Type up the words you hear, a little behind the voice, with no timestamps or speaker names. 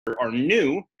are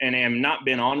new and have not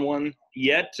been on one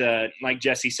yet, like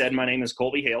Jesse said, my name is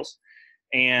Colby Hales,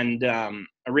 and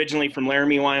originally from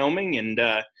Laramie, Wyoming, and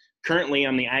currently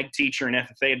I'm the ag teacher and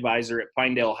FFA advisor at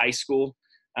Pinedale High School.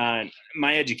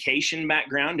 My education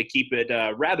background, to keep it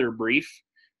rather brief,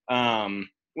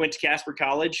 went to Casper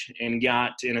College and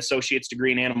got an associate's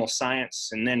degree in animal science,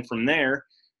 and then from there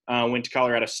went to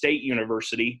Colorado State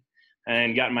University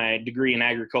and got my degree in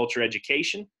agriculture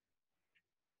education.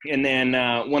 And then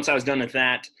once I was done with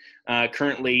that,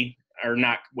 currently,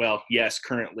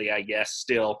 I guess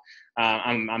still,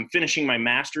 I'm finishing my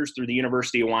master's through the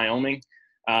University of Wyoming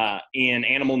in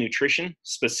animal nutrition,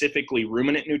 specifically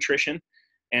ruminant nutrition.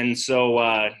 And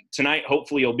so tonight,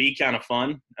 hopefully, will be kind of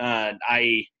fun.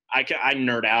 I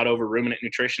nerd out over ruminant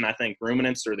nutrition. I think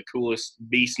ruminants are the coolest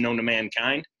beasts known to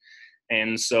mankind.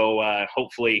 And so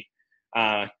hopefully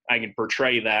I can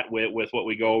portray that with what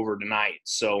we go over tonight.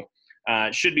 So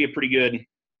it should be a pretty good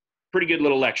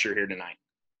little lecture here tonight.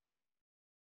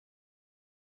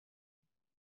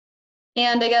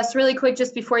 And I guess really quick,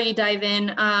 just before you dive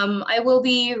in, I will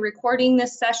be recording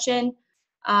this session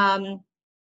and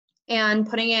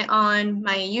putting it on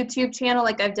my YouTube channel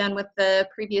like I've done with the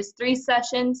previous 3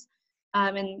 sessions.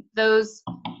 And those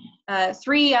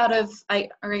 3 out of, I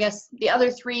guess the other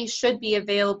 3 should be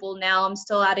available now. I'm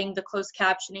still adding the closed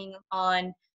captioning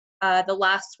on the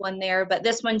last one there, but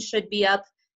this one should be up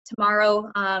tomorrow.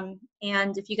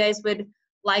 And if you guys would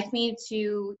like me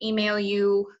to email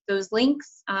you those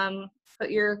links, put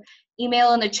your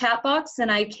email in the chat box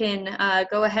and I can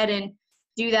go ahead and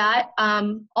do that.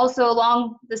 Also,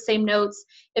 along the same notes,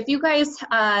 if you guys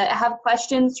have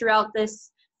questions throughout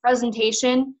this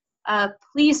presentation,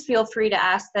 please feel free to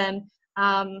ask them.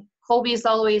 Colby's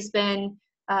always been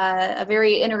a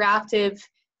very interactive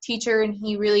teacher, and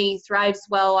he really thrives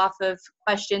well off of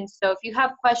questions. So if you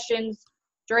have questions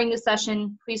during the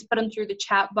session, please put them through the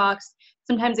chat box.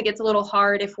 Sometimes it gets a little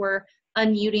hard if we're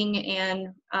unmuting and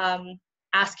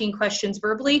asking questions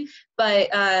verbally, but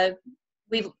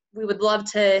we would love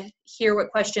to hear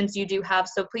what questions you do have.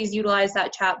 So please utilize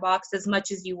that chat box as much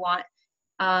as you want.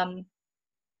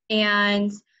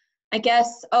 And I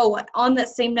guess, on that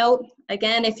same note,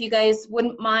 again, if you guys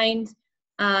wouldn't mind,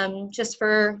 just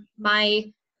for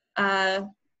my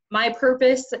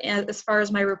purpose, as far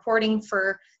as my reporting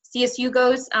for CSU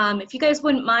goes, if you guys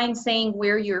wouldn't mind saying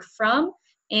where you're from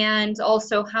and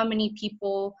also how many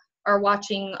people are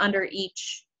watching under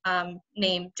each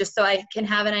name, just so I can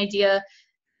have an idea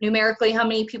numerically how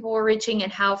many people we're reaching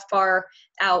and how far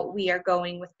out we are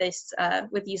going with this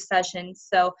with these sessions.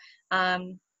 So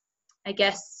I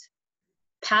guess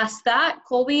past that,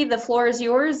 Colby, the floor is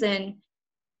yours and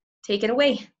take it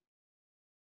away.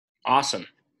 Awesome.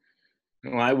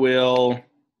 Well, I will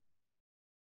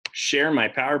share my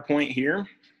PowerPoint here.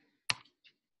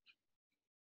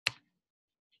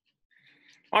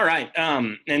 All right.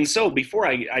 And so before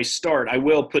I start, I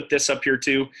will put this up here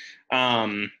too.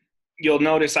 You'll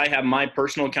notice I have my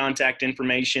personal contact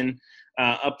information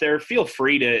up there. Feel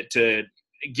free to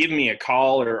give me a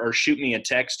call or shoot me a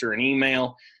text or an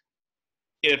email.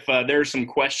 If there's some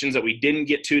questions that we didn't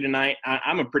get to tonight,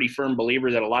 I'm a pretty firm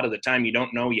believer that a lot of the time you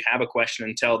don't know you have a question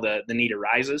until the need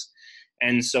arises.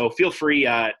 And so feel free,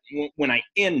 when I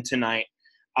end tonight,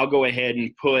 I'll go ahead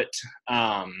and put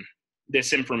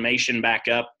this information back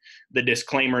up. The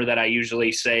disclaimer that I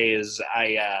usually say is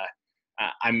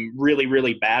I'm really,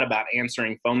 really bad about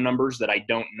answering phone numbers that I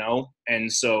don't know.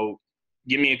 And so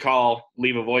give me a call,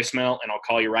 leave a voicemail, and I'll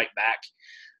call you right back.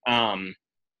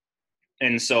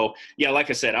 And so, yeah,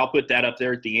 like I said, I'll put that up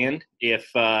there at the end. If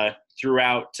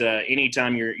throughout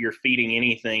anytime you're feeding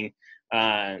anything,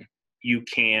 you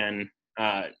can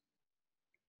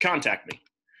contact me.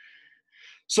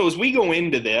 So as we go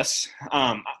into this,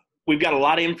 we've got a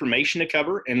lot of information to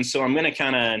cover. And so I'm going to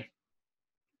kind of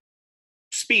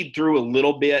speed through a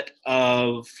little bit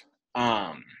of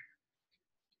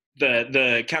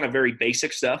the kind of very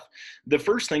basic stuff. The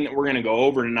first thing that we're going to go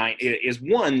over tonight is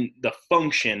one, the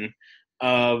function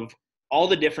of all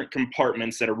the different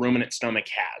compartments that a ruminant stomach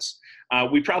has.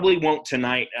 We probably won't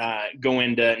tonight go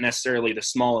into necessarily the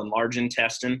small and large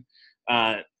intestine.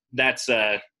 That's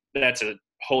a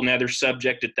whole nother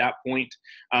subject at that point.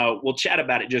 We'll chat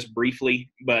about it just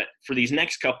briefly, but for these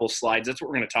next couple slides, that's what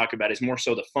we're going to talk about, is more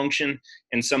so the function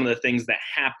and some of the things that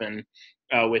happen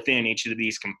within each of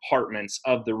these compartments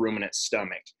of the ruminant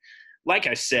stomach. Like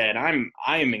I said,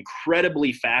 I am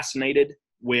incredibly fascinated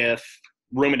with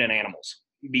ruminant animals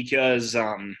because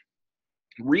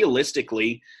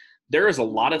realistically, there is a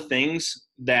lot of things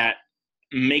that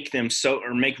make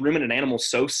ruminant animals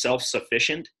so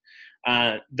self-sufficient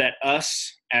that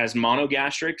us as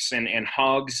monogastrics, and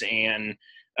hogs and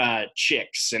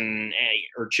chicks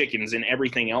or chickens and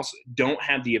everything else don't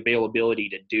have the availability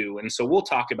to do. And so we'll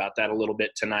talk about that a little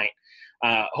bit tonight.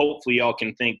 Hopefully y'all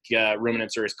can think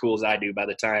ruminants are as cool as I do by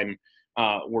the time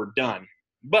we're done.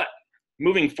 But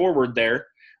moving forward there,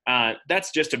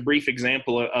 that's just a brief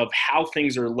example of how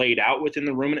things are laid out within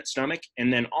the ruminant stomach.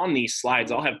 And then on these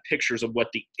slides, I'll have pictures of what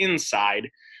the inside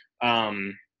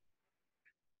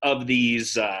of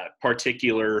these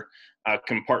particular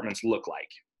compartments look like.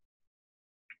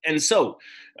 And so,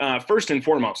 first and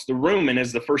foremost, the rumen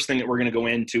is the first thing that we're going to go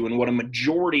into, and what a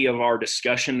majority of our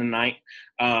discussion tonight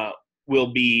will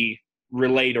be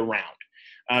relayed around,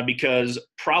 because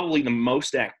probably the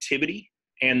most activity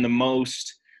and the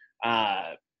most,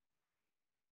 I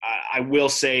will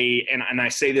say, and I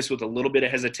say this with a little bit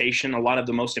of hesitation, a lot of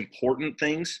the most important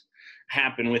things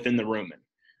happen within the rumen.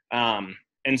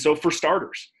 And so for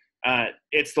starters,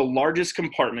 it's the largest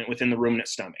compartment within the ruminant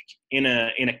stomach. In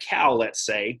a cow, let's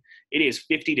say, it is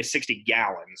 50 to 60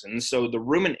 gallons. And so the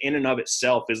rumen in and of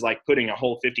itself is like putting a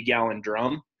whole 50-gallon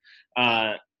drum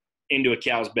into a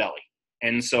cow's belly.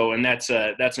 And that's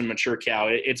a mature cow.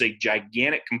 It's a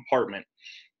gigantic compartment.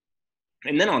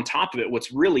 And then on top of it,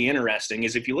 what's really interesting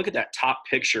is if you look at that top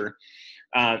picture,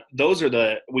 those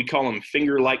are we call them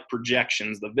finger-like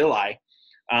projections, the villi,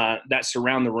 that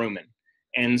surround the rumen.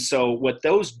 And so what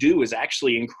those do is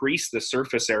actually increase the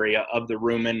surface area of the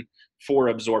rumen for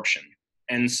absorption.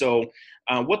 And so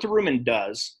what the rumen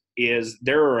does is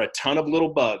there are a ton of little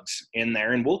bugs in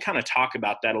there, and we'll kind of talk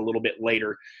about that a little bit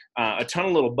later, a ton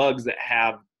of little bugs that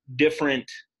have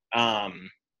different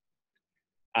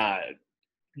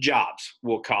jobs,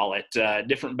 we'll call it,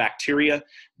 different bacteria,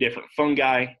 different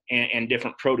fungi, and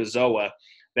different protozoa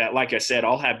that, like I said,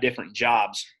 all have different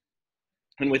jobs.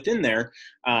 And within there,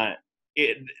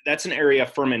 that's an area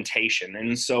of fermentation.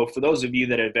 And so for those of you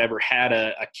that have ever had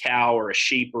a cow or a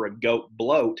sheep or a goat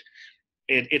bloat,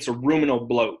 it's a ruminal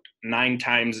bloat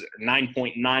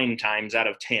 9.9 times out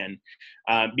of 10,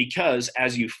 because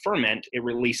as you ferment, it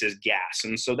releases gas.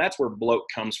 And so that's where bloat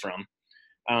comes from.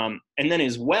 And then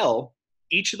as well,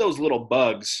 each of those little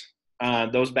bugs,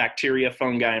 those bacteria,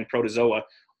 fungi, and protozoa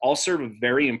all serve a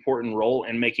very important role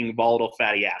in making volatile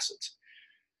fatty acids.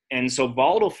 And so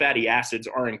volatile fatty acids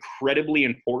are incredibly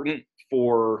important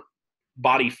for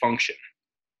body function.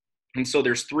 And so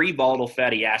there's 3 volatile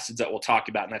fatty acids that we'll talk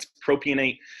about, and that's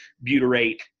propionate,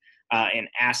 butyrate, and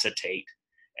acetate.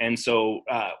 And so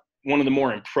one of the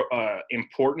more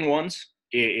important ones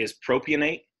is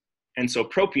propionate. And so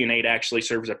propionate actually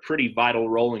serves a pretty vital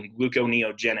role in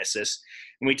gluconeogenesis.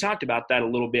 And we talked about that a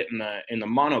little bit in the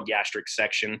monogastric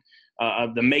section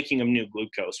of the making of new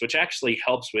glucose, which actually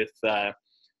helps with the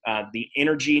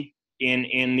energy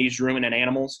in these ruminant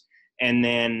animals, and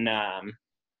then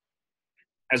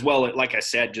as well, like I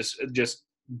said, just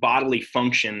bodily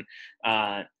function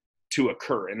to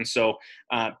occur. And so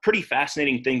pretty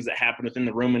fascinating things that happen within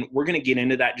the rumen. We're going to get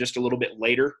into that just a little bit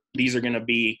later. These are going to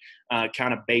be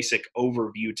kind of basic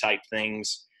overview type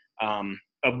things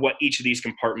of what each of these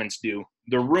compartments do.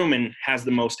 The rumen has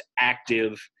the most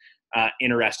active,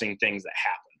 interesting things that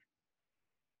happen.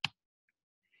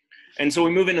 And so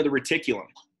we move into the reticulum.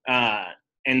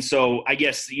 And so I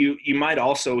guess you might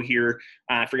also hear,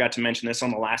 I forgot to mention this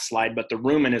on the last slide, but the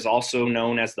rumen is also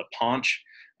known as the paunch.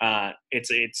 I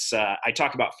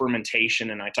talk about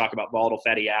fermentation, and I talk about volatile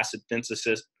fatty acid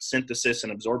synthesis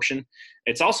and absorption.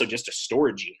 It's also just a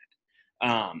storage unit.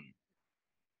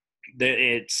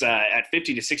 It's at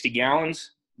 50 to 60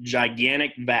 gallons,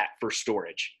 gigantic vat for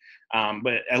storage.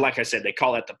 But like I said, they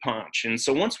call it the punch. And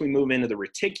so once we move into the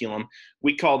reticulum,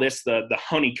 we call this the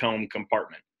honeycomb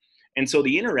compartment. And so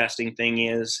the interesting thing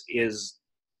is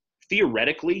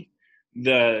theoretically,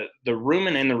 the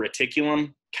rumen and the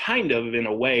reticulum kind of, in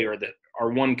a way, are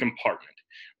one compartment.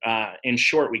 In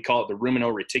short, we call it the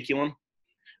ruminoreticulum.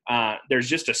 There's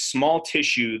just a small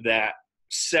tissue that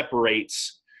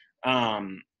separates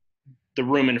the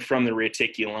rumen from the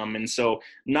reticulum. And so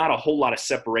not a whole lot of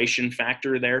separation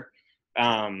factor there.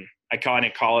 I kind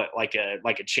of call it like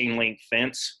a chain link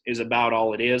fence is about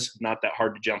all it is, not that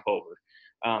hard to jump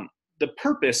over. The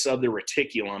purpose of the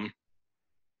reticulum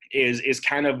is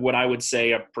kind of what I would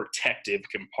say a protective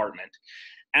compartment.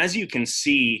 As you can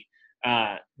see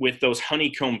with those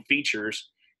honeycomb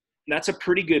features, that's a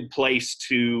pretty good place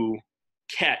to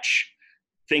catch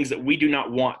things that we do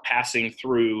not want passing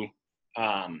through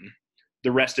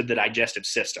the rest of the digestive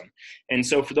system. And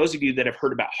so for those of you that have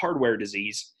heard about hardware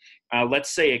disease, let's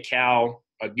say a cow,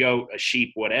 a goat, a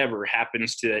sheep, whatever,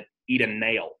 happens to eat a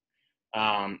nail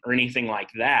or anything like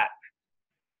that.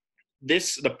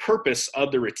 the purpose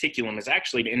of the reticulum is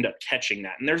actually to end up catching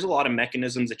that. And there's a lot of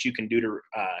mechanisms that you can do to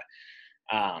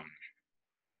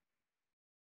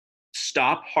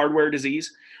stop hardware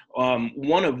disease.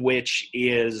 One of which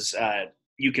is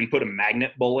you can put a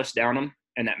magnet bolus down them,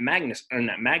 and that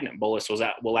magnet bolus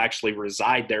will actually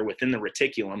reside there within the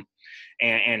reticulum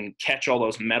and catch all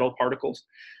those metal particles.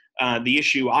 The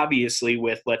issue, obviously,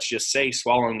 with, let's just say,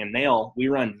 swallowing a nail, we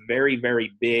run very,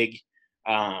 very big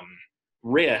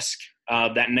risk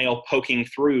of that nail poking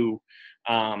through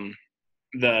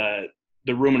the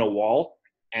ruminal wall.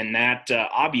 And that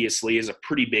obviously is a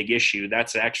pretty big issue.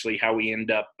 That's actually how we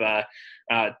end up a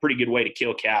pretty good way to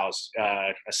kill cows,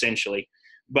 essentially.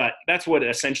 But that's what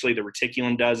essentially the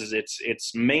reticulum does, is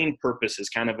its main purpose is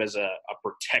kind of as a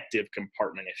protective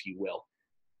compartment, if you will.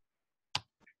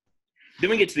 Then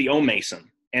we get to the omasum,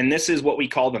 and this is what we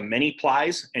call the mini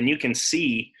plies, and you can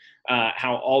see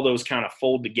how all those kind of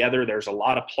fold together. There's a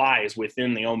lot of plies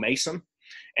within the omasum,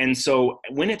 and so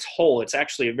when it's whole, it's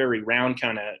actually a very round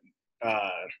kind of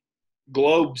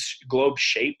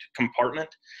globe-shaped compartment.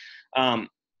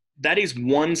 That is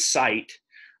one site.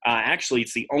 Actually,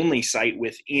 it's the only site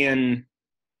within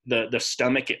the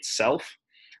stomach itself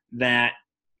that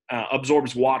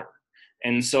absorbs water.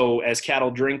 And so as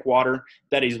cattle drink water,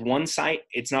 that is one site.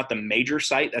 It's not the major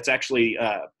site. That's actually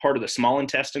part of the small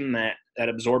intestine that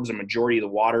absorbs a majority of the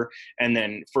water. And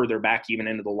then further back, even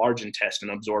into the large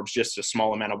intestine, absorbs just a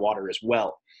small amount of water as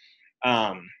well.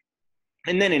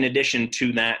 And then in addition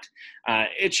to that,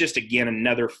 it's just, again,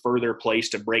 another further place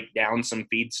to break down some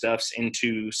feedstuffs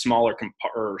into smaller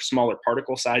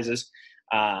particle sizes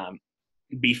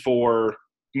before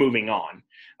moving on.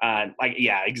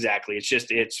 Yeah, exactly. It's just,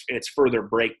 it's further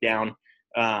breakdown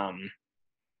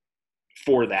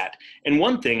for that. And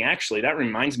one thing, actually, that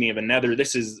reminds me of another,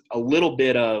 this is a little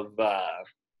bit of,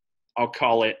 I'll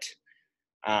call it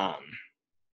kind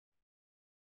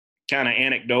of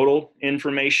anecdotal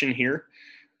information here.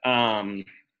 But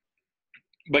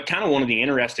kind of one of the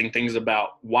interesting things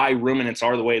about why ruminants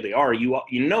are the way they are, you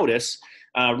notice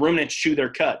ruminants chew their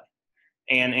cud.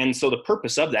 And so the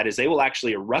purpose of that is they will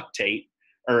actually regurgitate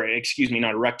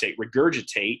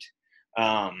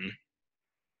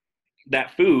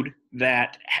that food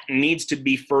that needs to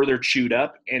be further chewed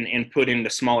up and put into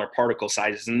smaller particle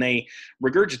sizes. And they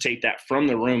regurgitate that from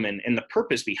the rumen. And the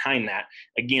purpose behind that,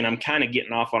 again, I'm kind of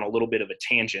getting off on a little bit of a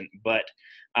tangent, but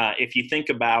if you think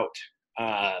about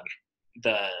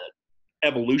the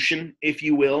evolution, if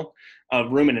you will,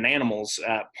 of ruminant animals,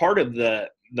 part of the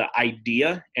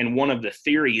idea and one of the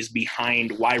theories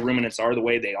behind why ruminants are the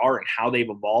way they are and how they've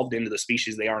evolved into the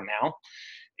species they are now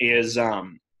is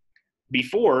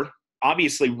before,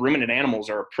 obviously, ruminant animals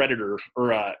are a predator,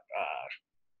 or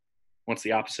what's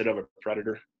the opposite of a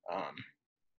predator?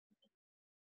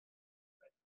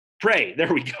 Prey.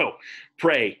 There we go.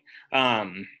 Prey.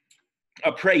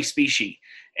 A prey species.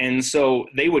 And so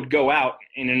they would go out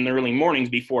and in the early mornings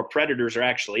before predators are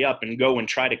actually up and go and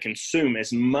try to consume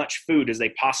as much food as they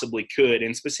possibly could.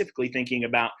 And specifically thinking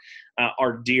about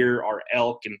our deer, our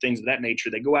elk, and things of that nature,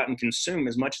 they go out and consume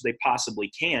as much as they possibly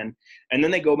can. And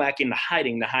then they go back into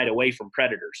hiding to hide away from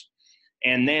predators.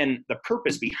 And then the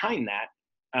purpose behind that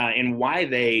and why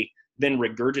they then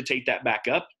regurgitate that back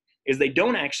up is they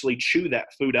don't actually chew that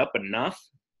food up enough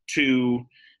to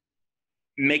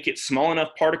make it small enough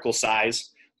particle size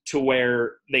to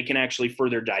where they can actually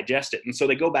further digest it. And so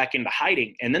they go back into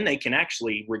hiding, and then they can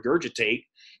actually regurgitate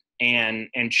and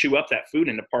chew up that food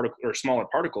into smaller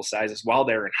particle sizes while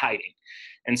they're in hiding.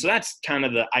 And so that's kind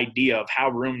of the idea of how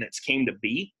ruminants came to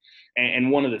be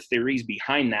and one of the theories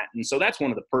behind that. And so that's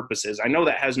one of the purposes. I know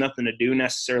that has nothing to do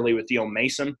necessarily with the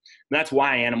omasum. That's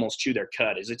why animals chew their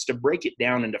cud, is it's to break it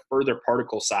down into further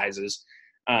particle sizes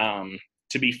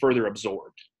to be further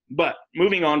absorbed. But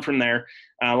moving on from there,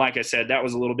 like I said, that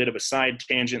was a little bit of a side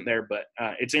tangent there, but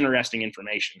it's interesting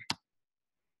information.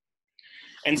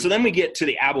 And so then we get to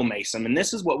the abomasum, and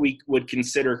this is what we would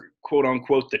consider, quote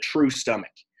unquote, the true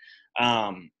stomach.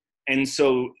 And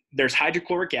so there's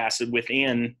hydrochloric acid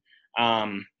within,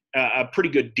 a pretty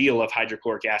good deal of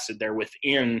hydrochloric acid there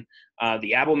within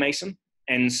the abomasum.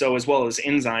 And so as well as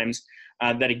enzymes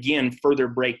that, again, further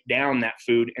break down that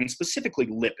food, and specifically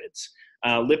lipids.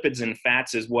 Lipids and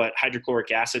fats is what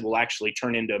hydrochloric acid will actually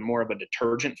turn into more of a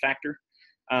detergent factor.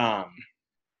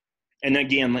 And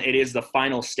again, it is the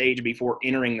final stage before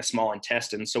entering the small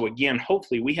intestine. So again,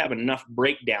 hopefully we have enough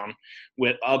breakdown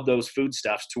of those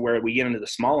foodstuffs to where we get into the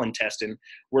small intestine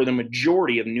where the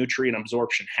majority of nutrient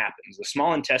absorption happens. The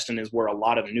small intestine is where a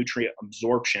lot of nutrient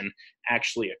absorption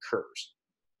actually occurs.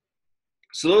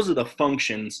 So those are the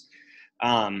functions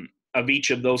of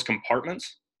each of those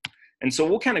compartments. And so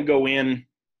we'll kind of go in,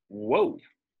 whoa,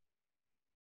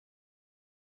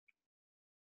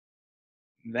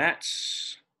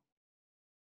 that's,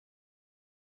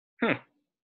 it's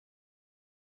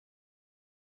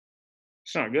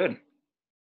not good.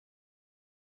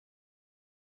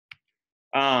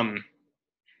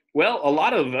 Well,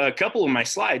 a couple of my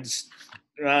slides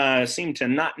seem to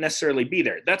not necessarily be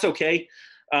there. That's okay,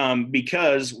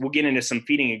 because we'll get into some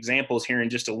feeding examples here in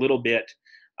just a little bit,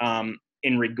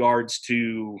 in regards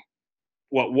to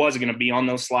what was going to be on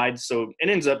those slides. So it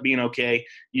ends up being okay.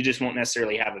 You just won't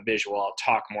necessarily have a visual. I'll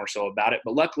talk more so about it,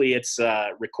 but luckily it's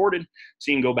recorded,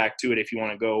 so you can go back to it if you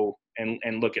want to go and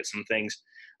look at some things.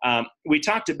 We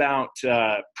talked about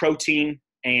protein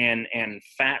and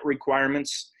fat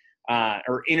requirements,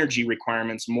 or energy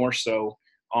requirements more so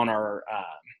on our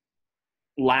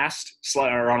last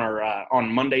slide, or on our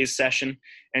on Monday's session.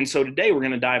 And so today we're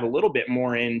going to dive a little bit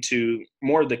more into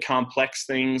more of the complex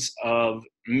things of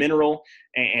mineral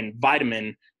and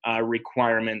vitamin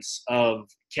requirements of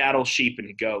cattle, sheep,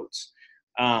 and goats.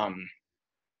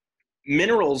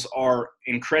 Minerals are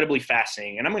incredibly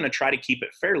fascinating, and I'm going to try to keep it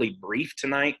fairly brief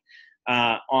tonight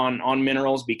on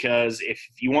minerals, because if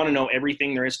you want to know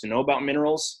everything there is to know about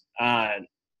minerals,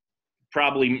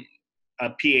 probably a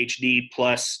PhD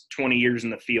plus 20 years in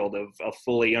the field of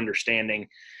fully understanding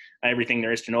everything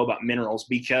there is to know about minerals,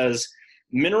 because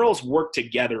minerals work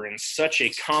together in such a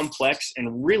complex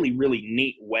and really, really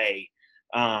neat way.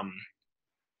 And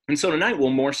so tonight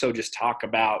we'll more so just talk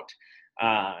about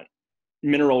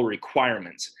mineral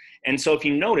requirements. And so if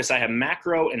you notice, I have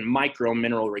macro and micro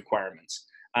mineral requirements.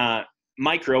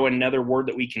 Micro, another word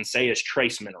that we can say, is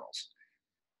trace minerals.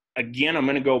 Again, I'm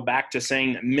going to go back to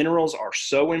saying that minerals are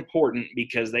so important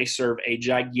because they serve a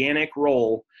gigantic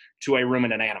role to a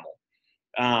ruminant animal.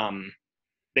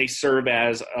 They serve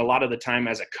as, a lot of the time,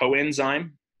 as a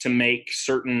coenzyme to make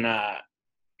certain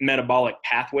metabolic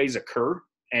pathways occur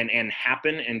and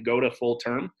happen and go to full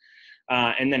term.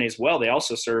 And then as well, they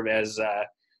also serve as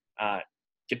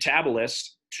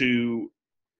catabolists to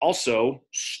also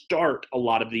start a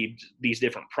lot of these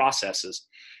different processes.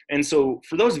 And so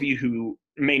for those of you who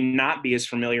may not be as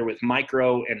familiar with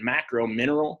micro and macro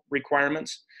mineral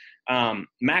requirements,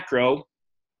 macro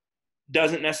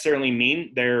doesn't necessarily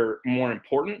mean they're more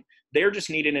important. They're just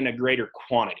needed in a greater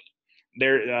quantity.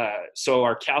 So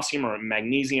our calcium or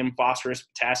magnesium, phosphorus,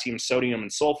 potassium, sodium,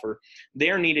 and sulfur,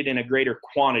 they're needed in a greater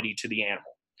quantity to the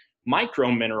animal.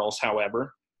 Micro minerals,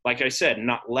 however, like I said,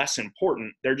 not less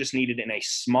important. They're just needed in a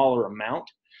smaller amount.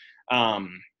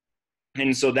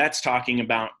 And so that's talking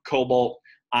about cobalt,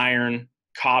 iron,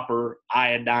 copper,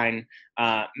 iodine,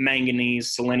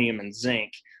 manganese, selenium, and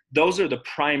zinc. Those are the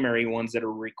primary ones that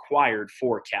are required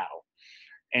for cattle.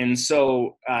 And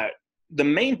so the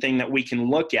main thing that we can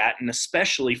look at, and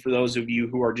especially for those of you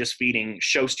who are just feeding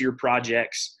show steer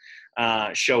projects,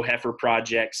 show heifer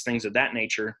projects, things of that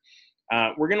nature,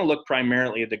 we're going to look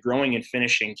primarily at the growing and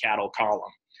finishing cattle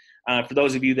column. For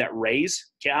those of you that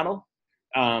raise cattle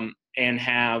and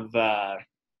have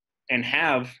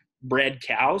bred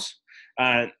cows,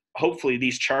 hopefully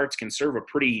these charts can serve a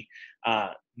pretty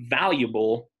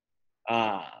valuable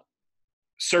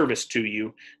service to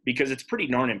you, because it's pretty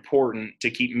darn important to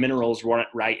keep minerals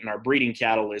right in our breeding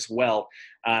cattle as well.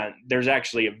 There's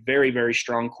actually a very, very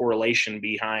strong correlation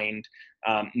behind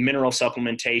mineral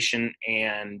supplementation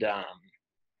and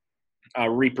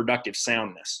reproductive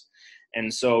soundness.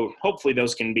 And so hopefully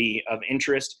those can be of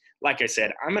interest. Like I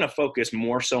said, I'm going to focus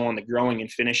more so on the growing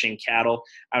and finishing cattle.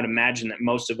 I would imagine that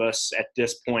most of us at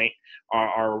this point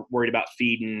are worried about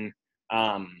feeding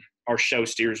our show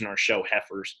steers and our show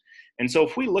heifers. And so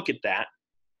if we look at that,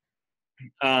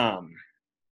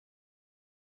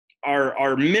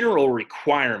 our mineral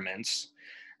requirements,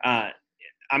 I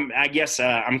guess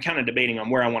I'm kind of debating on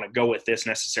where I want to go with this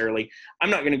necessarily. I'm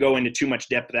not going to go into too much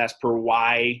depth as per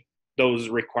why those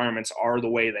requirements are the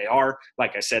way they are.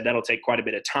 Like I said, that'll take quite a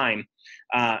bit of time.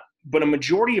 But a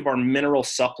majority of our mineral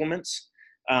supplements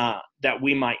that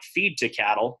we might feed to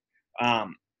cattle are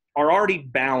already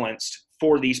balanced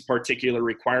for these particular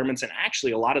requirements. And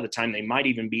actually, a lot of the time, they might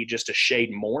even be just a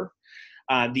shade more.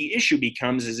 The issue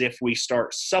becomes is if we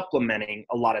start supplementing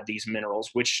a lot of these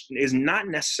minerals, which is not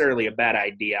necessarily a bad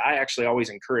idea. I actually always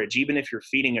encourage, even if you're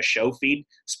feeding a show feed,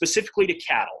 specifically to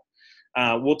cattle.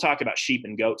 We'll talk about sheep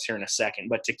and goats here in a second,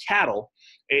 but to cattle,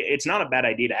 it's not a bad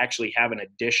idea to actually have an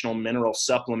additional mineral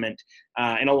supplement.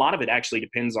 And a lot of it actually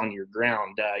depends on your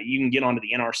ground. You can get onto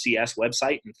the NRCS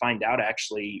website and find out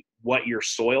actually what your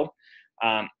soil,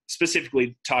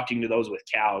 specifically talking to those with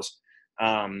cows,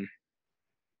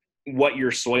 what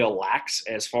your soil lacks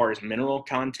as far as mineral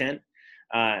content.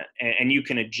 and you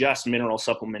can adjust mineral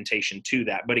supplementation to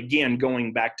that. But again,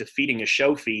 going back to feeding a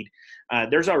show feed,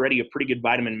 there's already a pretty good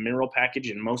vitamin and mineral package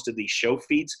in most of these show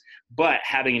feeds, but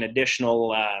having an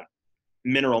additional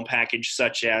mineral package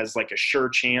such as like a Sure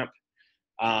Champ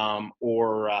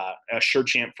or a Sure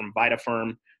Champ from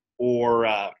VitaFirm, or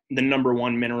the number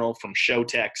one mineral from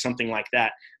Showtech, something like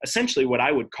that. Essentially what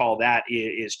I would call that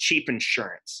is cheap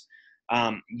insurance.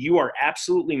 You are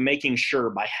absolutely making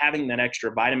sure by having that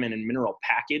extra vitamin and mineral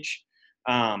package,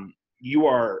 you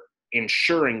are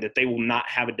ensuring that they will not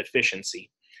have a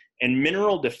deficiency. And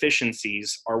mineral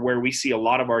deficiencies are where we see a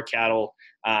lot of our cattle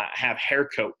have hair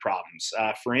coat problems.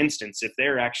 For instance, if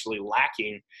they're actually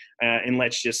lacking in,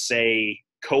 let's just say,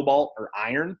 cobalt or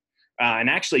iron,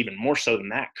 and actually even more so than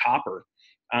that, copper,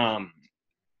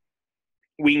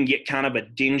 we can get kind of a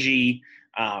dingy,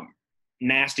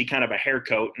 nasty kind of a hair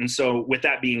coat. And so with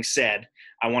that being said,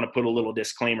 I want to put a little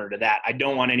disclaimer to that. I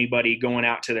don't want anybody going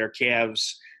out to their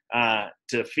calves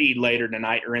to feed later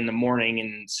tonight or in the morning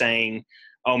and saying,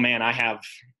 oh man, I have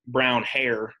brown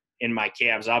hair in my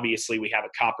calves. Obviously we have a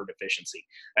copper deficiency.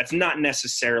 That's not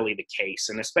necessarily the case.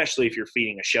 And especially if you're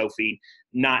feeding a show feed,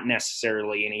 not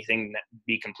necessarily anything that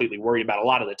be completely worried about. A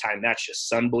lot of the time that's just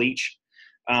sun bleach.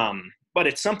 But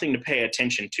it's something to pay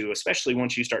attention to, especially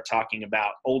once you start talking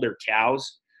about older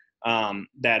cows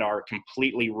that are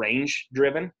completely range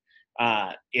driven.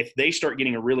 If they start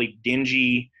getting a really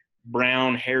dingy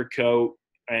brown hair coat,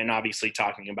 and obviously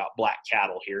talking about black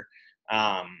cattle here,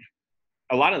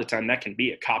 a lot of the time that can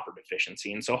be a copper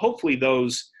deficiency. And so hopefully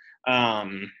those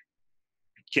can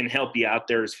help you out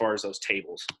there as far as those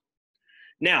tables.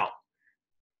 Now,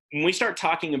 when we start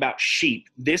talking about sheep,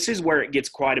 this is where it gets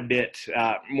quite a bit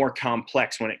more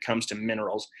complex when it comes to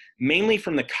minerals, mainly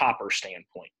from the copper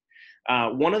standpoint.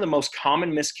 One of the most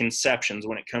common misconceptions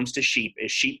when it comes to sheep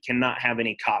is sheep cannot have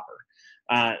any copper.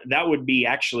 That would be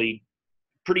actually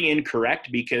pretty incorrect,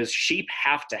 because sheep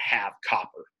have to have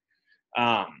copper.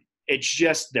 It's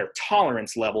just their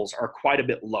tolerance levels are quite a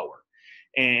bit lower.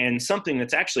 And something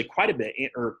that's actually quite a bit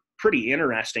or pretty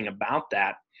interesting about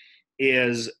that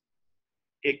is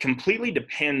it completely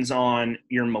depends on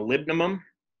your molybdenum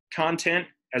content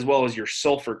as well as your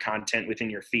sulfur content within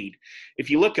your feed. If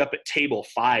you look up at table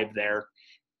 5 there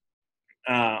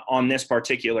on this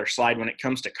particular slide, when it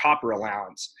comes to copper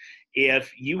allowance,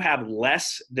 if you have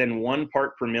less than 1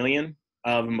 part per million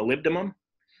of molybdenum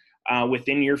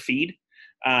within your feed,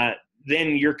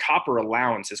 then your copper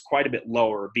allowance is quite a bit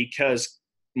lower, because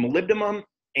molybdenum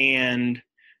and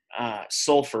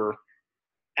sulfur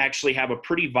actually have a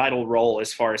pretty vital role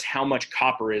as far as how much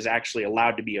copper is actually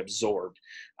allowed to be absorbed.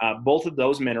 Both of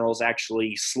those minerals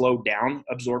actually slow down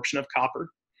absorption of copper.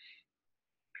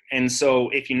 And so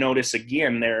if you notice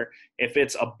again there, if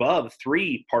it's above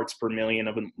 3 parts per million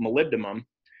of molybdenum,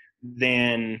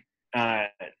 then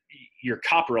your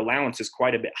copper allowance is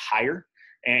quite a bit higher,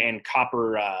 and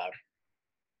copper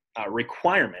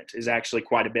requirement is actually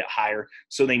quite a bit higher,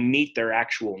 so they meet their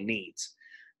actual needs.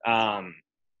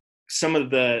 Some of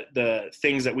the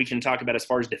things that we can talk about as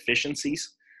far as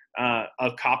deficiencies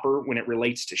of copper when it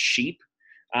relates to sheep,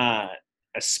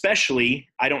 especially,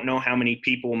 I don't know how many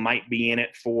people might be in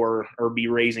it for or be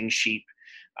raising sheep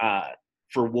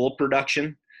for wool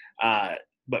production,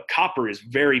 but copper is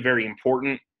very, very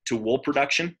important to wool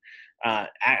production.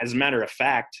 As a matter of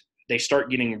fact, they start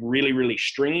getting really, really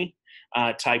stringy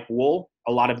type wool.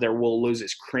 A lot of their wool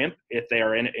loses crimp if they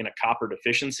are in a copper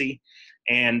deficiency,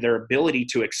 and their ability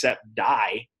to accept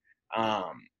dye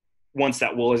once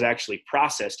that wool is actually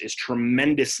processed is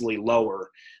tremendously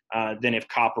lower than if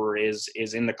copper is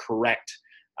in the correct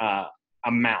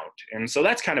amount. And so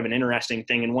that's kind of an interesting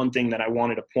thing. And one thing that I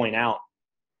wanted to point out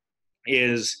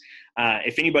is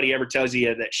if anybody ever tells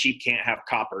you that sheep can't have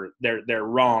copper, they're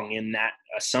wrong in that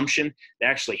assumption. They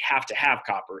actually have to have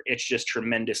copper. It's just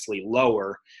tremendously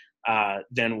lower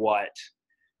than what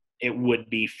it would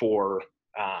be for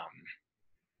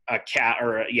a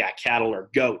cattle or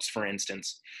goats, for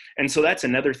instance. And so that's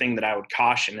another thing that I would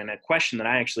caution. And a question that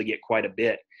I actually get quite a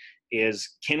bit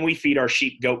is, can we feed our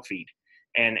sheep goat feed?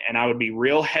 And I would be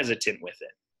real hesitant with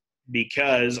it,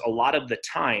 because a lot of the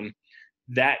time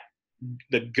that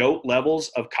the goat levels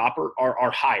of copper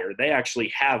are higher. They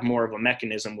actually have more of a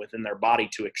mechanism within their body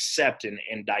to accept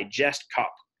and digest copper,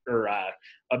 or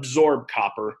absorb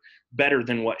copper better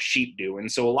than what sheep do. And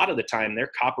so a lot of the time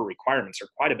their copper requirements are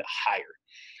quite a bit higher.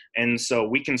 And so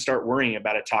we can start worrying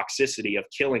about a toxicity of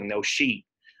killing those sheep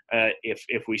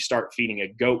if we start feeding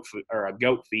a goat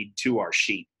feed to our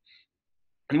sheep.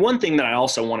 And one thing that I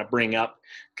also want to bring up,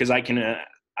 because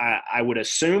I would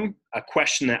assume a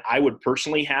question that I would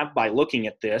personally have by looking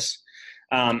at this,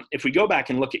 if we go back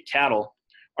and look at cattle,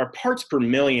 Our parts per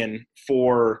million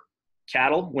for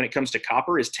cattle when it comes to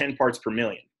copper is 10 parts per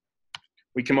million.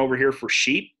 We come over here for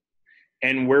sheep,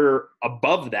 and we're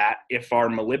above that if our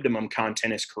molybdenum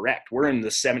content is correct. We're in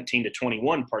the 17 to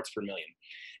 21 parts per million.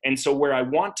 And so where I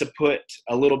want to put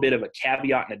a little bit of a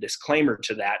caveat and a disclaimer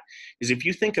to that is if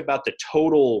you think about the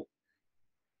total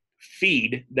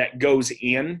feed that goes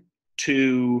in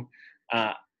to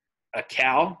a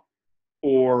cow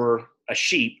or a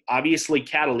sheep, obviously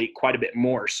cattle eat quite a bit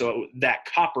more. So that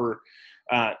copper,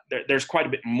 there's quite a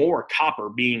bit more copper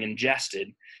being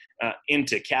ingested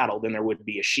into cattle than there would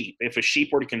be a sheep. If a sheep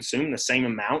were to consume the same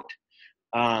amount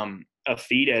of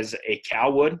feed as a cow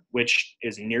would, which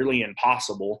is nearly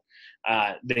impossible,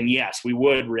 then yes, we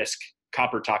would risk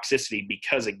copper toxicity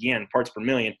because, again, parts per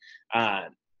million,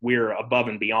 we're above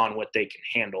and beyond what they can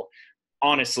handle.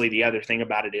 Honestly, the other thing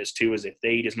about it is, too, is if they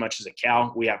eat as much as a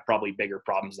cow, we have probably bigger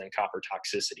problems than copper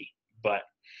toxicity. But,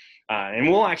 and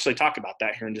we'll actually talk about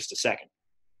that here in just a second.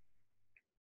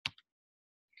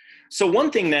 So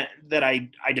one thing that I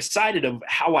decided of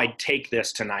how I'd take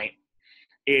this tonight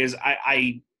is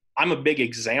I'm a big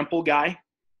example guy.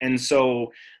 And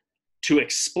so to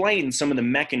explain some of the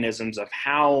mechanisms of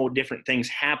how different things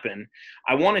happen,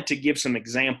 I wanted to give some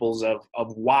examples of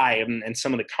why and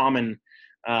some of the common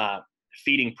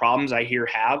feeding problems I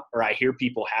hear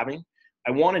people having.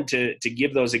 I wanted to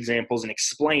give those examples and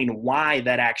explain why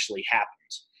that actually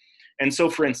happens. And so,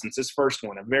 for instance, this first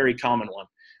one, a very common one.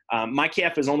 My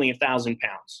calf is only 1,000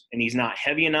 pounds, and he's not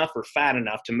heavy enough or fat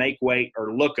enough to make weight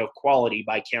or look of quality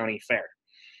by county fair.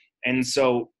 And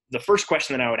so the first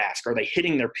question that I would ask, are they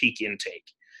hitting their peak intake?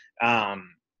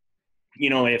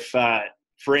 If,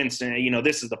 for instance,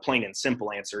 this is the plain and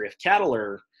simple answer. If cattle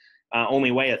are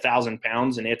only weigh 1,000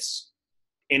 pounds and it's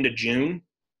into June,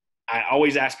 I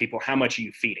always ask people, how much are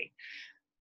you feeding?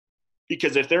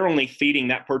 Because if they're only feeding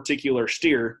that particular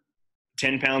steer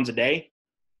 10 pounds a day,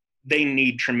 they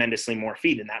need tremendously more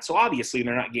feed than that. So obviously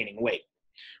they're not gaining weight.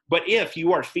 But if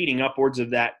you are feeding upwards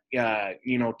of that,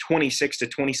 26 to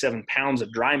 27 pounds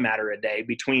of dry matter a day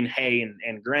between hay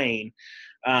and grain,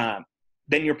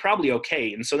 then you're probably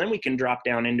okay. And so then we can drop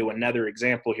down into another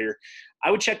example here. I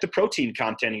would check the protein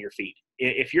content of your feed.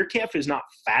 If your calf is not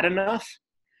fat enough,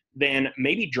 then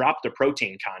maybe drop the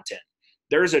protein content.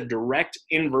 There's a direct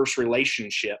inverse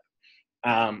relationship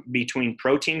between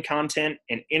protein content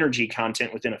and energy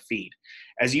content within a feed.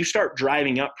 As you start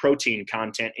driving up protein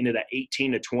content into that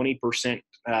 18 to 20%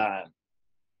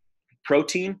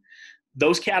 protein,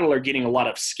 those cattle are getting a lot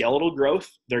of skeletal growth.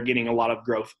 They're getting a lot of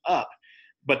growth up,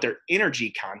 but their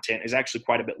energy content is actually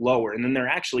quite a bit lower. And then there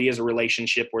actually is a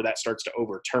relationship where that starts to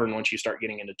overturn once you start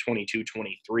getting into 22,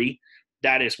 23.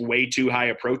 That is way too high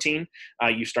a protein.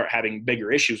 You start having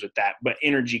bigger issues with that, but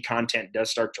energy content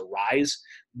does start to rise.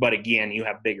 But again, you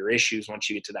have bigger issues once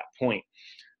you get to that point.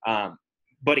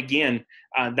 But again,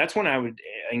 that's when I would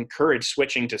encourage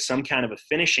switching to some kind of a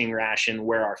finishing ration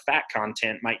where our fat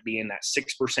content might be in that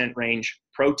 6% range.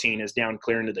 Protein is down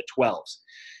clear into the 12s.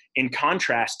 In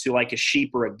contrast to like a sheep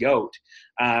or a goat,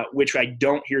 which I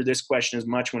don't hear this question as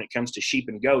much when it comes to sheep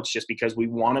and goats, just because we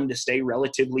want them to stay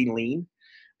relatively lean.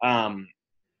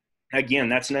 Again,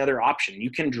 that's another option.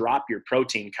 You can drop your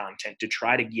protein content to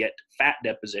try to get fat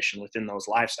deposition within those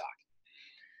livestock.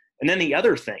 And then the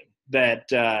other thing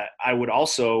that I would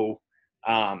also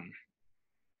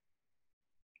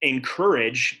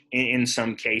encourage in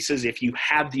some cases, if you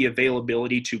have the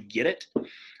availability to get it,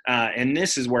 and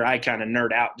this is where I kind of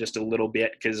nerd out just a little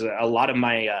bit, because a lot of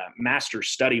my master's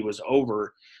study was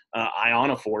over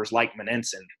ionophores like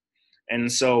monensin.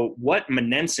 And so what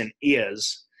monensin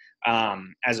is,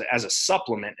 as a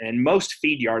supplement, and most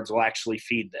feed yards will actually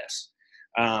feed this.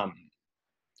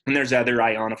 And there's other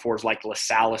ionophores like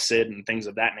lasalicid and things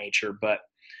of that nature, but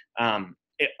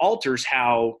it alters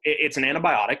how it's an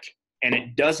antibiotic, and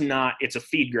it's a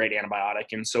feed grade antibiotic.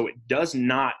 And so it does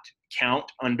not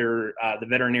count under the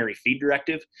veterinary feed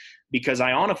directive, because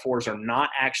ionophores are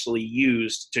not actually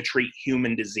used to treat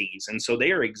human disease. And so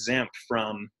they are exempt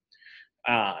from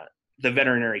the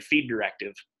veterinary feed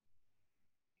directive.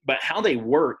 But how they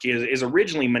work is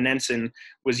originally monensin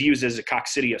was used as a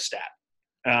coccidiostat,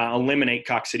 eliminate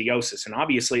coccidiosis, and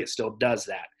obviously it still does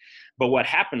that. But what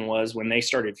happened was when they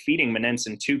started feeding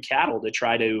monensin to cattle to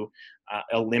try to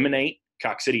eliminate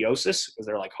coccidiosis, because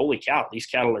they're like, holy cow, these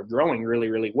cattle are growing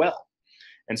really, really well.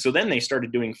 And so then they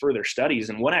started doing further studies,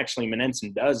 and what actually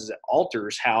monensin does is it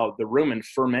alters how the rumen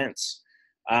ferments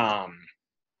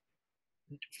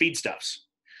feedstuffs.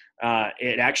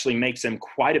 It actually makes them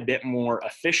quite a bit more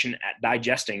efficient at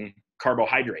digesting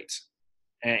carbohydrates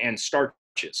and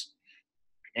starches.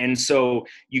 And so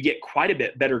you get quite a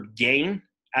bit better gain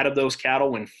out of those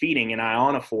cattle when feeding an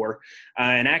ionophore.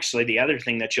 And actually, the other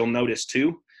thing that you'll notice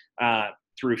too,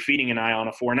 through feeding an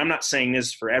ionophore, and I'm not saying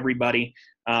this for everybody,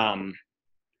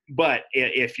 but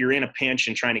if you're in a pinch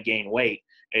and trying to gain weight,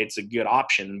 it's a good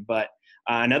option. But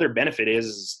another benefit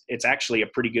is it's actually a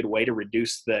pretty good way to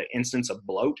reduce the instance of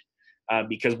bloat,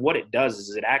 because what it does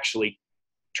is it actually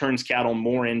turns cattle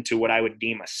more into what I would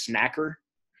deem a snacker.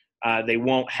 They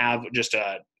won't have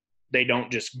they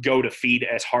don't just go to feed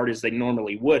as hard as they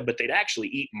normally would, but they'd actually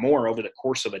eat more over the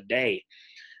course of a day,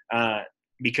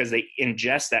 because they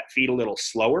ingest that feed a little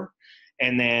slower,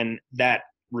 and then that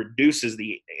reduces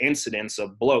the incidence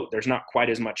of bloat. There's not quite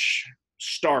as much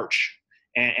starch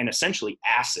and essentially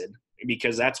acid,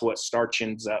 because that's what starch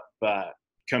ends up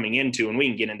coming into, and we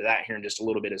can get into that here in just a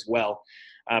little bit as well.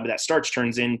 But that starch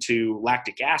turns into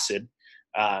lactic acid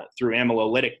through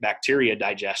amylolytic bacteria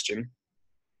digestion,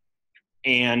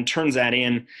 and turns that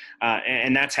in,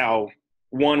 and that's how,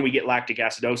 one, we get lactic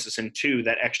acidosis, and two,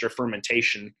 that extra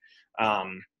fermentation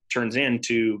turns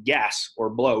into gas or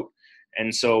bloat.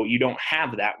 And so you don't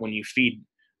have that when you feed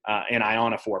an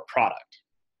ionophore product.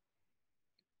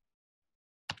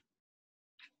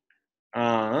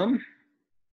 All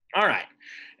right.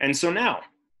 And so now,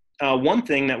 one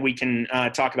thing that we can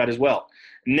talk about as well,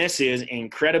 and this is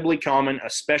incredibly common,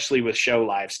 especially with show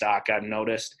livestock, I've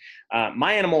noticed.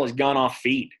 My animal has gone off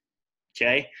feed,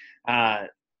 okay?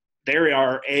 There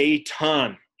are a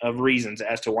ton of reasons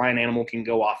as to why an animal can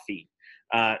go off feed.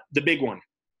 The big one,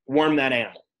 worm that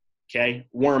animal, okay?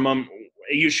 Worm them.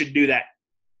 You should do that,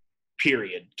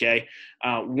 period, okay?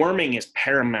 Worming is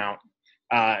paramount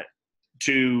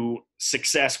to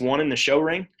success, one, in the show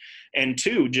ring, and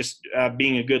two, just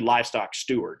being a good livestock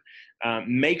steward.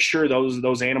 Make sure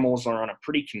those animals are on a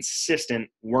pretty consistent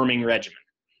worming regimen.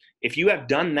 If you have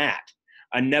done that,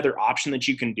 another option that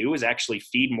you can do is actually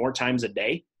feed more times a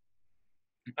day.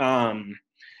 And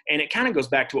it kind of goes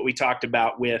back to what we talked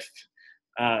about with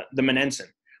the Monensin.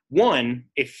 One,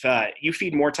 if you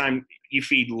feed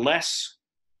less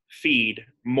feed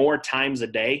more times a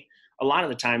day, a lot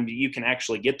of the time you can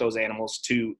actually get those animals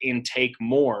to intake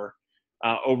more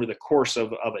over the course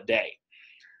of a day,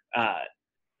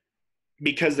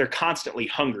 because they're constantly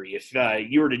hungry. If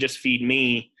you were to just feed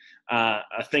me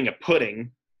a thing of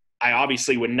pudding, I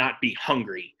obviously would not be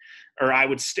hungry, or I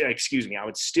would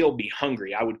still be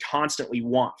hungry. I would constantly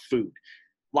want food.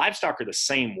 Livestock are the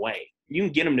same way. You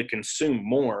can get them to consume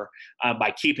more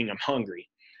by keeping them hungry.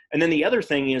 And then the other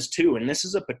thing is too, and this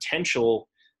is a potential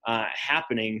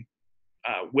happening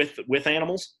with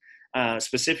animals,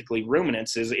 specifically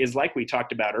ruminants, is like we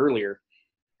talked about earlier.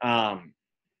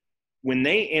 When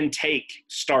they intake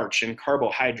starch and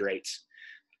carbohydrates,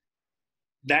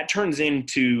 that turns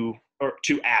into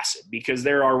acid, because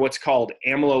there are what's called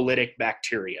amylolytic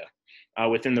bacteria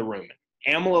within the rumen.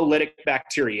 Amylolytic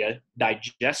bacteria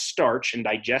digest starch and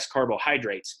digest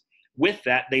carbohydrates. With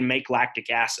that, they make lactic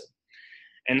acid.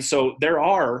 And so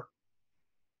there's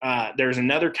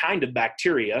another kind of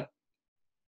bacteria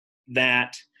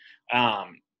that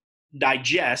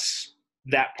digests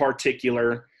that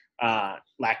particular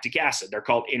lactic acid. They're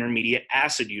called intermediate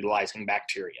acid utilizing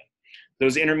bacteria.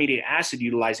 Those intermediate acid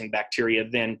utilizing bacteria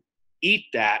then eat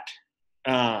that.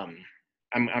 I'm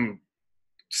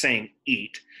saying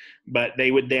eat, but they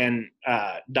would then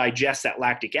digest that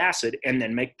lactic acid and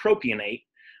then make propionate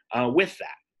with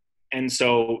that. And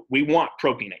so we want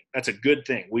propionate. That's a good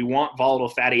thing. We want volatile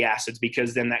fatty acids,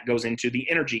 because then that goes into the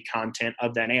energy content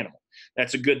of that animal.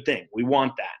 That's a good thing. We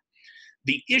want that.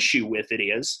 The issue with it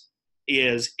is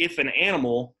if an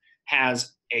animal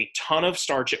has a ton of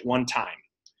starch at one time,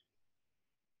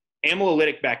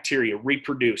 amylolytic bacteria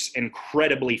reproduce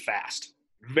incredibly fast,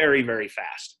 very, very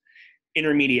fast.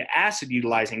 Intermediate acid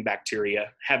utilizing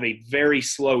bacteria have a very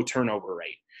slow turnover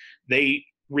rate. They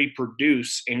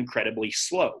reproduce incredibly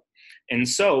slow. And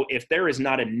so if there is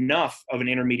not enough of an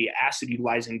intermediate acid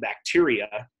utilizing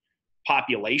bacteria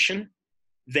population,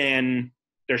 then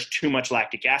there's too much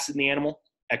lactic acid in the animal.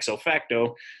 Ex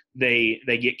facto, they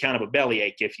get kind of a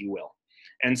bellyache, if you will.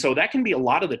 And so that can be a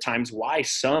lot of the times why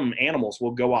some animals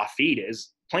will go off feed,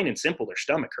 is plain and simple, their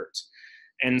stomach hurts.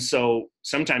 And so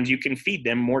sometimes you can feed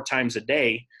them more times a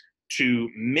day to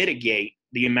mitigate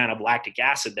the amount of lactic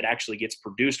acid that actually gets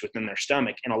produced within their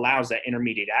stomach, and allows that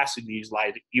intermediate acid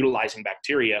utilizing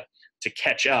bacteria to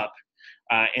catch up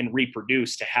and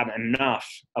reproduce, to have enough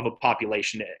of a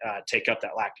population to take up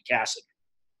that lactic acid.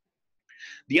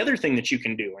 The other thing that you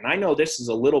can do, and I know this is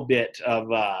a little bit of,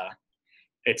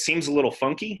 it seems a little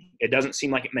funky. It doesn't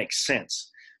seem like it makes sense,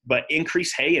 but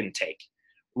increase hay intake.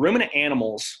 Ruminant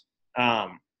animals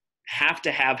have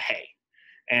to have hay.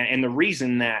 And the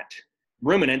reason that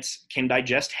ruminants can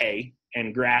digest hay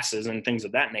and grasses and things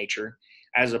of that nature,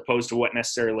 as opposed to what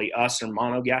necessarily us or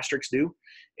monogastrics do.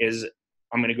 Is,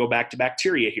 I'm going to go back to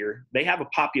bacteria here. They have a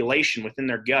population within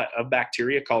their gut of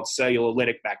bacteria called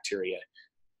cellulolytic bacteria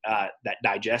that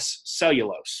digests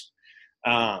cellulose,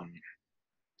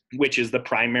 which is the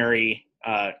primary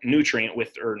nutrient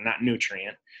or not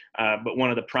nutrient, but one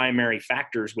of the primary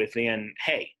factors within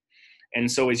hay.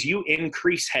 And so as you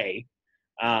increase hay,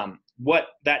 what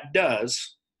that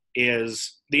does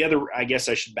is I guess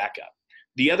I should back up.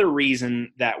 The other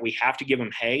reason that we have to give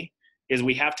them hay is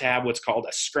we have to have what's called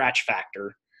a scratch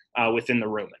factor within the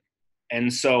rumen.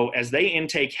 And so as they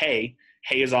intake hay,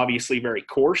 hay is obviously very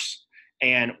coarse.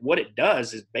 And what it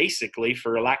does is basically,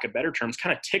 for lack of better terms,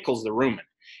 kind of tickles the rumen.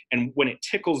 And when it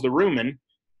tickles the rumen,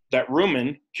 that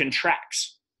rumen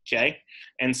contracts, okay?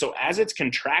 And so as it's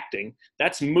contracting,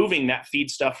 that's moving that feed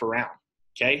stuff around,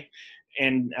 okay?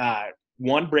 And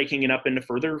one, breaking it up into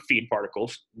further feed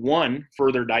particles, one,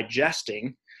 further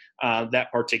digesting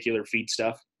that particular feed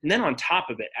stuff. And then on top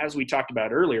of it, as we talked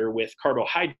about earlier with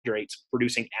carbohydrates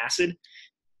producing acid,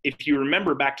 if you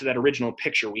remember back to that original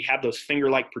picture, we have those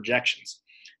finger-like projections.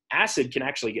 Acid can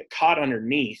actually get caught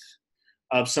underneath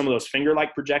of some of those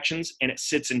finger-like projections, and it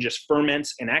sits and just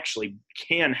ferments and actually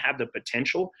can have the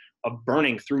potential of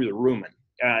burning through the rumen,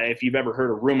 if you've ever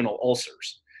heard of ruminal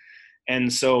ulcers.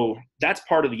 And so that's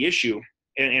part of the issue.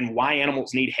 And why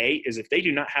animals need hay is if they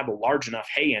do not have a large enough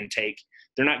hay intake,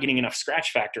 they're not getting enough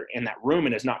scratch factor, and that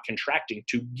rumen is not contracting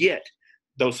to get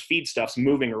those feedstuffs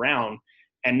moving around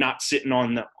and not sitting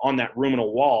on that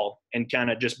ruminal wall and kind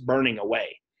of just burning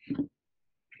away.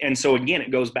 And so again,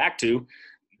 it goes back to,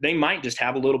 they might just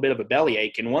have a little bit of a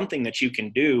bellyache. And one thing that you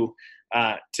can do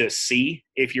to see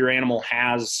if your animal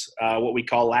has what we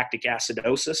call lactic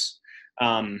acidosis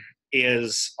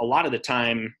is a lot of the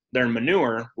time their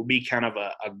manure will be kind of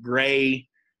a gray,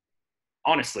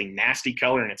 honestly nasty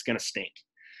color, and it's going to stink.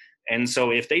 And so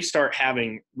if they start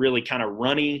having really kind of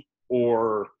runny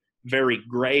or very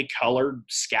gray colored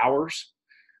scours,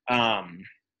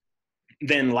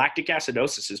 then lactic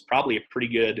acidosis is probably a pretty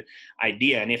good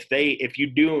idea. And if you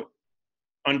do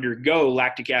undergo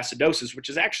lactic acidosis, which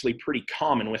is actually pretty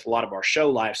common with a lot of our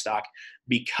show livestock,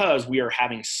 because we are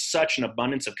having such an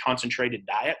abundance of concentrated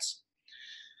diets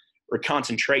or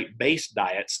concentrate-based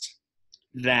diets,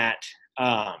 that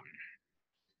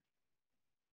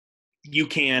you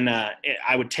can,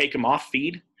 I would take them off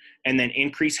feed and then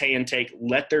increase hay intake,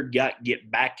 let their gut get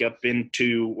back up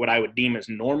into what I would deem as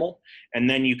normal, and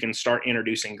then you can start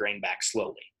introducing grain back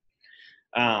slowly.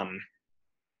 And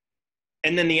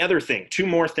then the other thing, two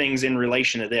more things in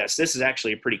relation to this. This is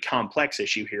actually a pretty complex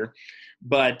issue here,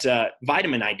 but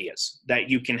vitamin ideas that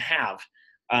you can have.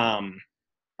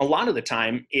 A lot of the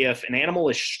time, if an animal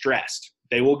is stressed,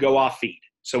 they will go off feed.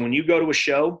 So when you go to a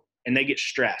show and they get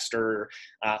stressed, or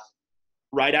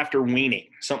right after weaning,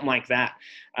 something like that,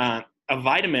 a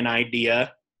vitamin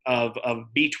idea of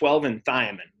B12 and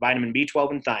thiamine, vitamin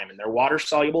B12 and thiamine, they're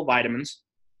water-soluble vitamins.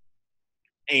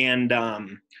 And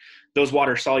those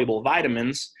water-soluble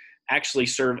vitamins actually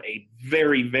serve a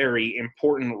very, very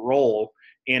important role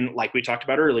in, like we talked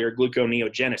about earlier,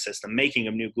 gluconeogenesis, the making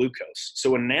of new glucose.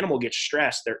 So when an animal gets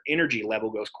stressed, their energy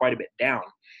level goes quite a bit down.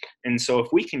 And so if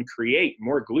we can create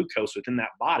more glucose within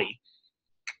that body,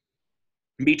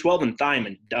 B12 and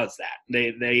thiamine does that.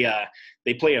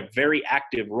 They play a very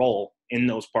active role in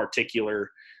those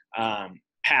particular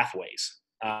pathways.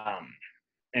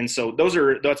 And so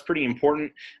that's pretty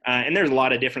important. And there's a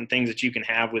lot of different things that you can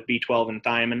have with B12 and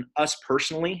thiamine. Us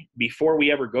personally, before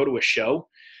we ever go to a show,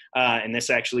 and this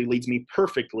actually leads me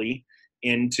perfectly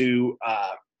into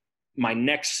my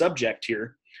next subject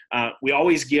here, we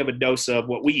always give a dose of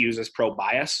what we use as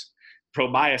probias.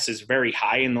 Probias is very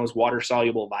high in those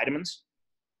water-soluble vitamins,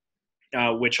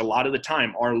 which a lot of the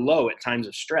time are low at times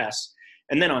of stress.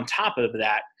 And then on top of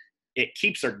that, it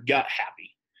keeps their gut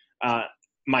happy.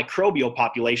 Microbial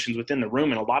populations within the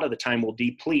rumen a lot of the time will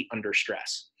deplete under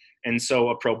stress. And so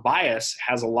a probias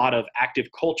has a lot of active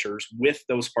cultures with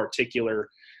those particular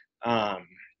rumen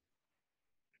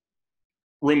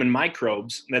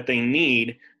microbes that they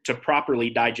need to properly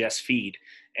digest feed.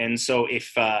 And so if,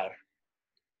 for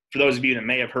those of you that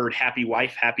may have heard happy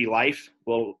wife, happy life,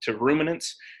 well, to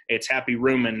ruminants, it's happy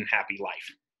rumen, happy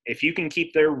life. If you can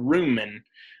keep their rumen,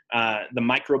 the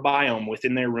microbiome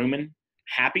within their rumen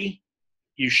happy,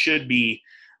 you should be,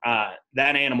 that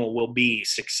animal will be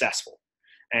successful,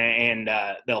 and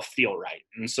they'll feel right.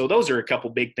 And so those are a couple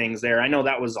big things there. I know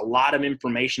that was a lot of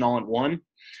information all in one,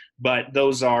 but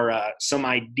those are some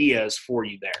ideas for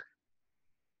you there.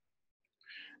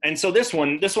 And so this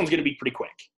one's going to be pretty quick.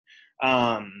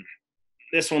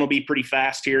 this one will be pretty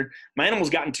fast here. My animal's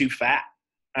gotten too fat.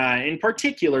 And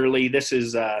particularly, this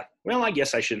is, well, I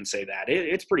guess I shouldn't say that.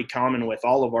 It's pretty common with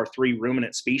all of our 3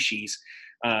 ruminant species.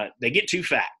 They get too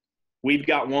fat. We've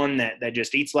got one that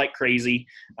just eats like crazy,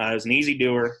 is an easy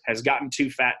doer, has gotten too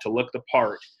fat to look the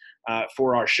part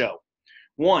for our show.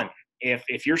 One,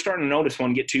 if you're starting to notice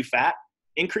one get too fat,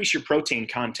 increase your protein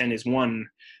content is one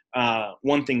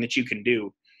thing that you can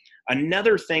do.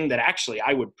 Another thing that actually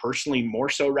I would personally more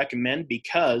so recommend,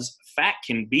 because fat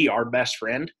can be our best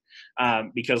friend,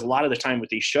 because a lot of the time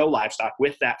with these show livestock,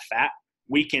 with that fat,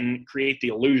 we can create the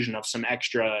illusion of some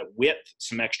extra width,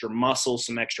 some extra muscle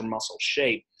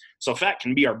shape. So fat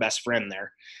can be our best friend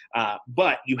there.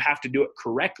 But you have to do it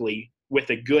correctly with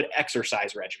a good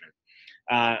exercise regimen.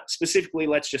 Specifically,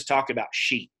 let's just talk about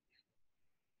sheep.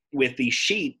 With these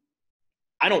sheep,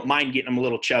 I don't mind getting them a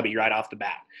little chubby right off the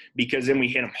bat, because then we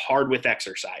hit them hard with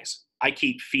exercise. I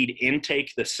keep feed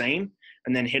intake the same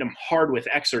and then hit them hard with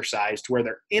exercise to where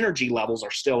their energy levels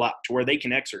are still up to where they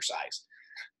can exercise.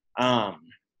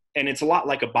 And it's a lot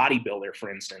like a bodybuilder, for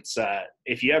instance.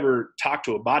 If you ever talk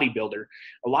to a bodybuilder,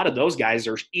 a lot of those guys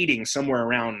are eating somewhere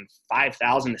around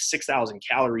 5,000 to 6,000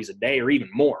 calories a day or even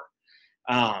more.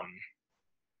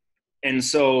 And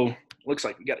so looks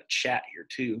like we got a chat here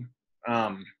too.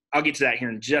 I'll get to that here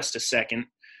in just a second.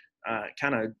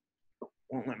 Kind of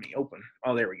won't let me open.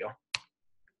 Oh, there we go.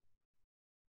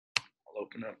 I'll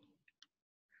open up.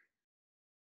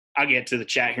 I'll get to the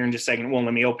chat here in just a second. It won't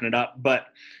let me open it up. But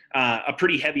a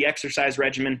pretty heavy exercise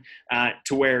regimen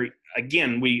to where,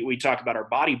 again, we talk about our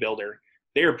bodybuilder.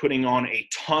 They're putting on a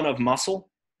ton of muscle,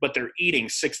 but they're eating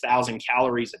 6,000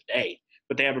 calories a day.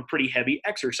 But they have a pretty heavy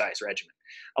exercise regimen.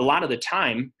 A lot of the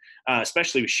time,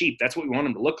 especially with sheep, that's what we want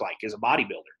them to look like, is a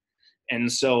bodybuilder. And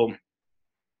so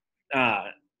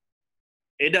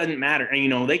it doesn't matter.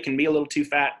 And, they can be a little too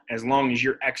fat as long as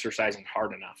you're exercising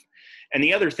hard enough. And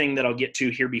the other thing that I'll get to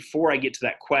here before I get to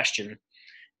that question,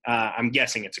 I'm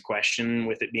guessing it's a question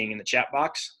with it being in the chat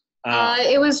box.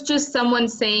 It was just someone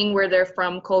saying where they're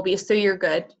from, Colby, so you're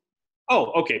good.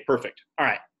 Oh, okay, perfect. All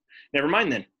right. Never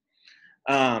mind then.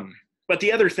 But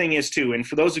the other thing is too, and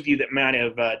for those of you that might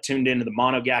have tuned into the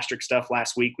monogastric stuff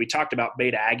last week, we talked about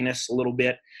beta agonists a little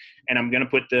bit, and I'm going to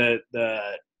put the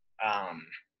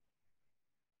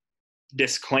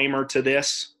disclaimer to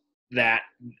this that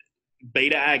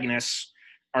beta agonists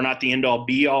are not the end-all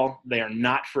be-all. They are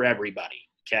not for everybody,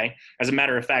 okay? As a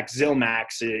matter of fact,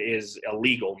 Zilmax is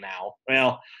illegal now.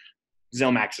 Well,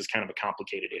 Zilmax is kind of a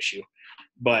complicated issue,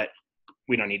 but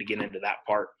we don't need to get into that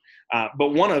part.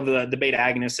 But one of the beta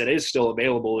agonists that is still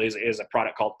available is a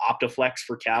product called Optiflex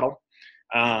for cattle.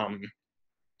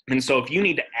 And so if you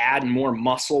need to add more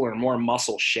muscle or more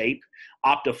muscle shape,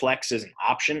 Optiflex is an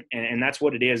option, and that's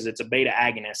what it is. It's a beta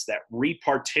agonist that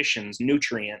repartitions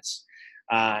nutrients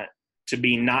to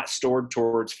be not stored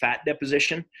towards fat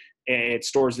deposition. It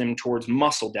stores them towards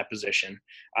muscle deposition,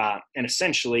 and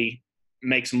essentially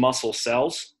makes muscle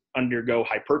cells undergo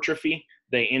hypertrophy.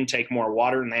 They intake more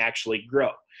water and they actually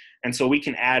grow. And so we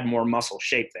can add more muscle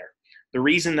shape there. The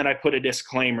reason that I put a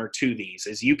disclaimer to these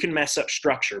is you can mess up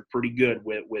structure pretty good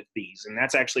with these. And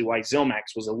that's actually why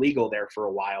Zilmax was illegal there for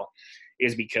a while,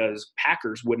 is because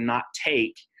packers would not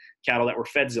take cattle that were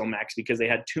fed Zilmax because they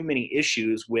had too many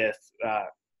issues with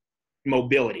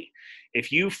mobility.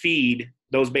 If you feed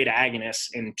those beta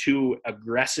agonists in too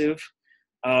aggressive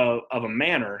of a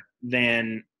manner,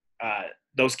 then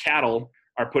those cattle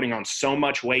are putting on so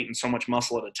much weight and so much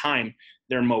muscle at a time,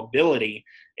 their mobility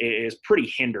is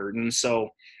pretty hindered. And so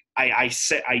I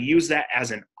use that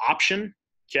as an option.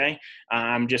 Okay.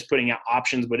 I'm just putting out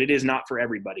options, but it is not for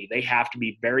everybody. They have to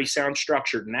be very sound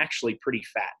structured and actually pretty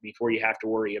fat before you have to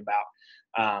worry about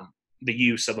the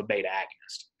use of a beta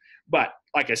agonist. But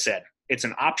like I said, it's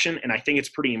an option, and I think it's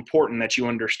pretty important that you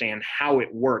understand how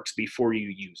it works before you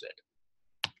use it.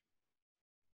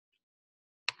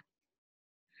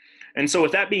 And so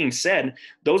with that being said,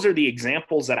 those are the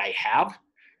examples that I have.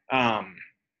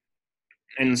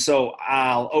 And so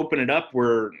I'll open it up.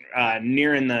 We're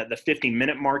nearing the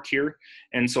 50-minute mark here.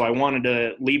 And so I wanted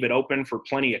to leave it open for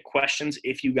plenty of questions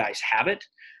if you guys have it.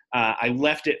 I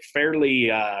left it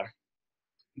fairly,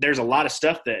 there's a lot of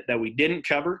stuff that we didn't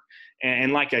cover.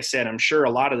 And like I said, I'm sure a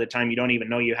lot of the time you don't even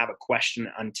know you have a question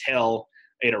until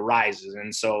it arises.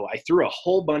 And so I threw a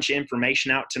whole bunch of information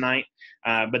out tonight,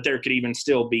 but there could even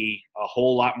still be a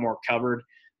whole lot more covered.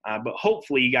 But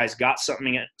hopefully you guys got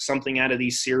something out of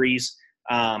these series.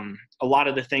 A lot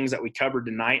of the things that we covered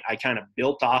tonight, I kind of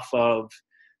built off of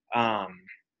I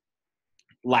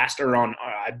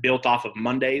built off of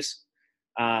Monday's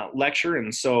lecture.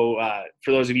 And so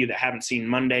for those of you that haven't seen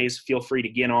Mondays, feel free to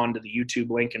get on to the YouTube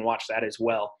link and watch that as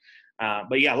well.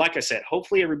 But yeah, like I said,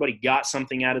 hopefully everybody got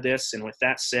something out of this. And with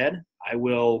that said, I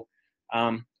will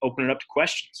open it up to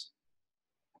questions.